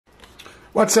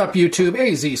What's up, YouTube?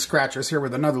 AZ Scratchers here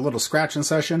with another little scratching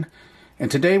session.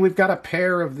 And today we've got a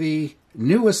pair of the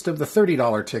newest of the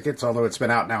 $30 tickets, although it's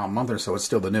been out now a month or so, it's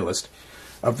still the newest,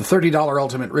 of the $30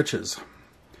 Ultimate Riches.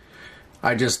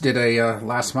 I just did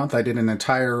last month I did an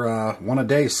entire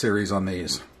one-a-day series on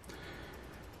these.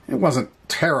 It wasn't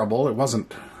terrible, I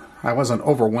wasn't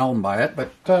overwhelmed by it,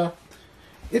 but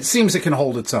it seems it can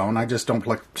hold its own. I just don't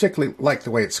particularly like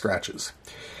the way it scratches.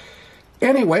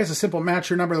 Anyway, it's a simple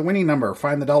match your number, the winning number.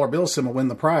 Find the dollar bill symbol, win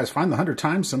the prize. Find the 100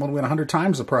 times symbol to win 100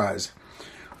 times the prize.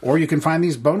 Or you can find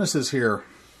these bonuses here.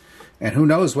 And who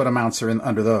knows what amounts are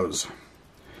under those.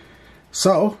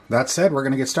 So, that said, we're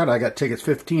going to get started. I got tickets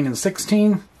 15 and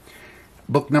 16.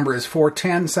 Book number is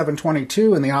 410,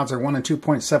 722, and the odds are 1 and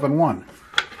 2.71.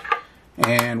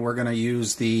 And we're going to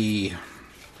use the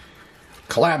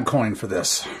collab coin for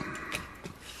this.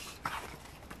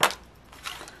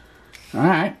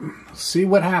 Alright, let's see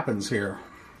what happens here.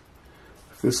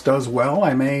 If this does well,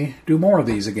 I may do more of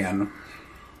these again.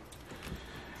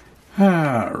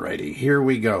 Alrighty, here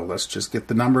we go. Let's just get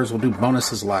the numbers. We'll do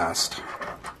bonuses last.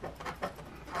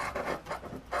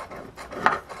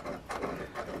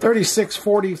 36,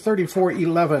 40, 34,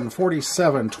 11,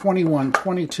 47, 21,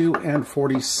 22, and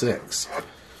 46.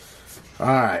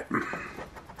 Alright.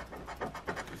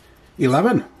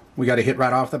 11, we got to hit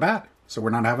right off the bat, so we're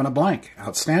not having a blank.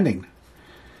 Outstanding.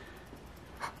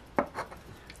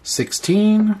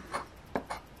 16,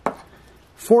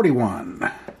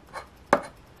 41,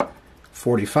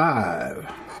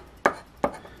 45,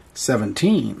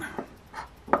 17,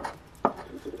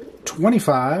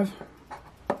 25,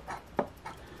 there's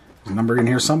a number in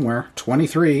here somewhere,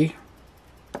 23,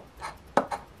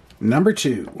 number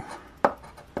 2,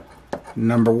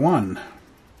 number 1,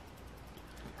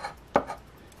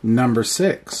 number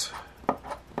 6,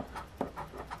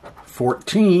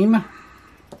 14,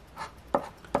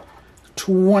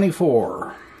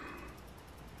 24,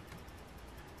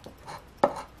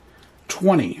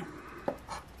 20,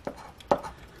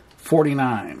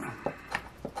 49,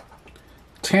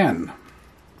 10,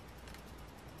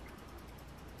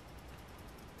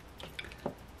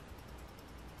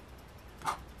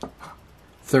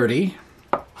 30,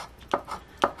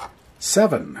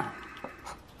 7,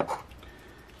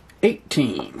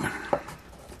 18.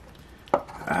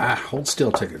 Hold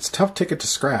still tickets. Tough ticket to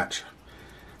scratch.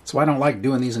 So I don't like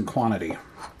doing these in quantity.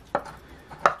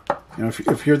 You know,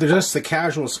 if you're just the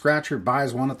casual scratcher,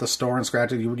 buys one at the store and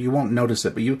scratches, you won't notice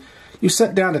it. But you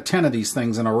set down to 10 of these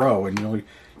things in a row, and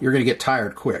you're going to get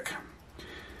tired quick.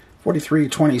 43,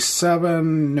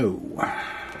 27, no.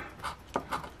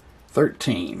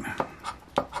 13,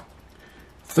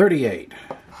 38,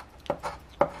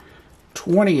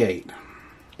 28,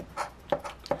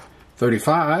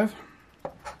 35,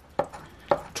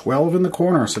 12 in the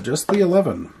corner, so just the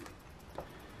 11.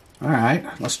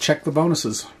 Alright, let's check the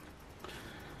bonuses.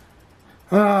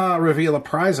 Reveal a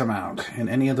prize amount in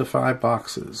any of the 5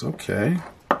 boxes. Okay.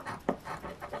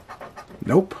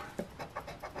 Nope.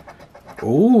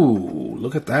 Ooh,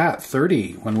 look at that.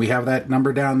 30. When we have that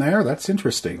number down there, that's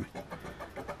interesting.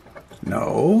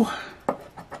 No.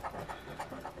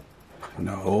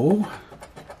 No.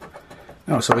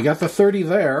 No, so we got the 30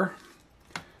 there.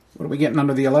 What are we getting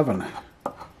under the 11?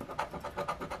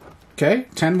 Okay,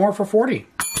 10 more for 40.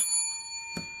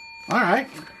 Alright.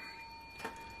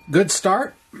 Good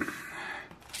start.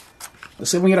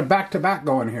 Let's see if we get a back-to-back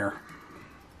going here.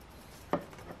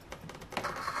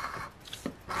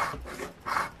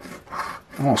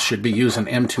 Almost should be using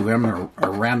M2M or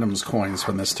randoms coins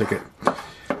from this ticket.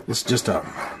 It's just a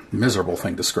miserable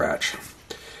thing to scratch.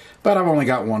 But I've only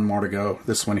got one more to go,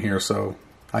 this one here, so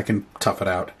I can tough it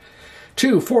out.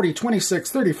 2, 40,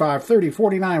 26, 35, 30,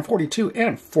 49, 42,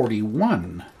 and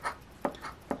 41.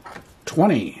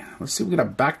 20. Let's see if we get a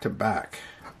back-to-back.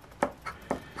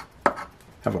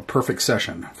 Have a perfect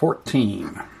session.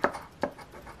 14.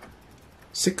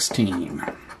 16.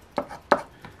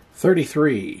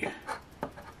 33.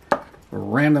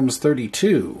 Randoms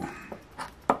 32.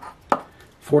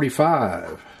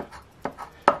 45.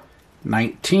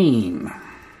 19.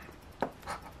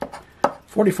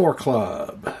 44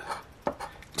 club.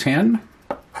 10,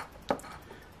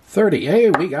 30. Hey,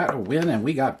 we got a win and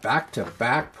we got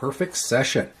back-to-back perfect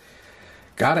session.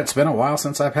 God, it's been a while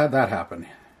since I've had that happen.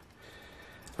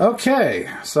 Okay,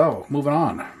 so moving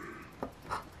on.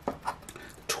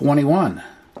 21,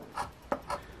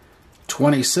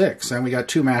 26, and we got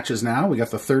 2 matches now. We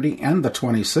got the 30 and the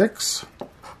 26.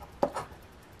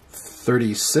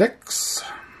 36,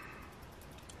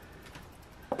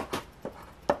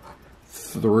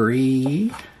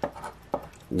 3,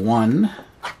 1,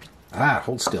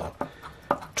 hold still,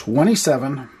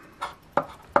 27,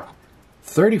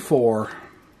 34,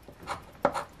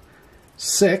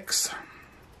 6.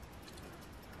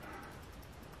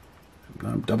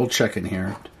 I'm double checking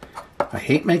here. I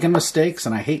hate making mistakes,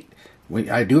 and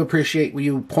I do appreciate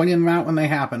you pointing them out when they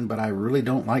happen, but I really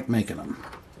don't like making them.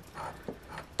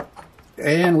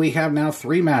 And we have now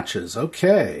 3 matches.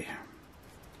 Okay.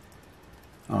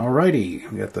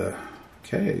 Alrighty. We got the...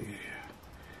 Okay.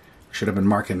 Should have been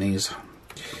marking these.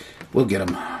 We'll get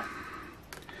them.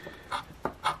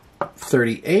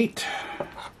 38.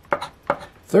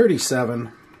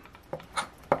 37.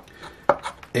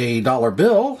 A dollar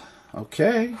bill.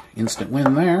 Okay. Instant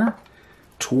win there.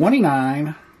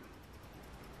 29.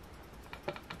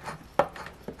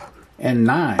 And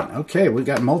 9. Okay, we've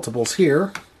got multiples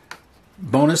here.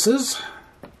 Bonuses.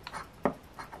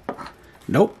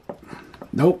 Nope.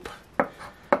 Nope.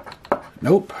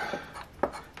 Nope.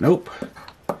 Nope.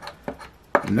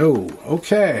 No.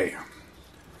 Okay.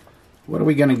 What are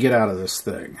we going to get out of this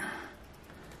thing?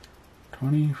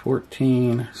 20,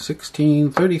 14,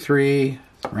 16, 33,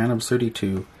 random's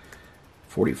 32,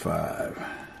 45,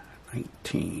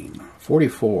 19,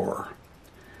 44,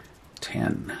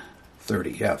 10,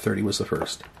 30. Yeah, 30 was the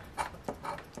first.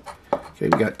 Okay, we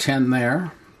got 10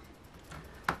 there.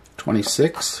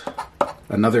 26,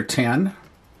 another 10.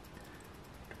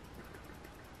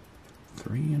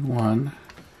 3 and 1,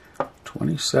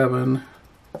 27,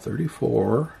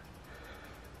 34,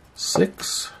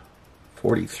 6,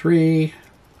 43,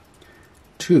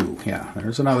 2. Yeah,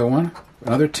 there's another one.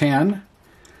 Another 10.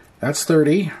 That's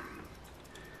 30.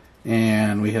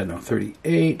 And we had no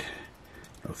 38,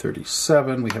 no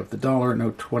 37. We have the dollar,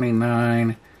 no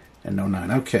 29, and no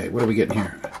 9. Okay, what are we getting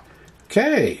here?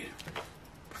 Okay,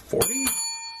 40.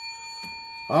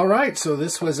 All right, so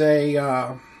this was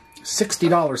a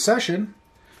 $60 session.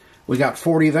 We got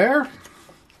 40 there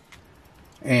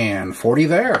and 40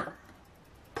 there.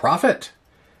 Profit.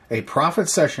 A profit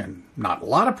session. Not a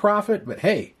lot of profit, but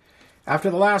hey,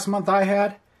 after the last month I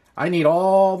had,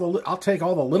 I'll take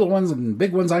all the little ones and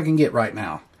big ones I can get right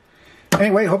now.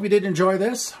 Anyway, hope you did enjoy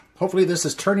this. Hopefully this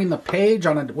is turning the page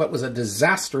on what was a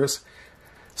disastrous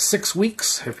 6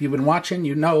 weeks. If you've been watching,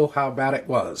 you know how bad it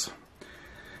was.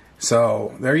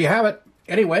 So there you have it.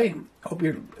 Anyway, hope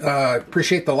you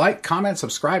appreciate the like, comment,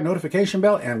 subscribe, notification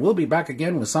bell, and we'll be back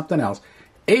again with something else.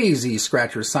 AZ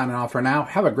Scratchers signing off for now.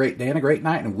 Have a great day and a great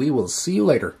night, and we will see you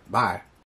later. Bye.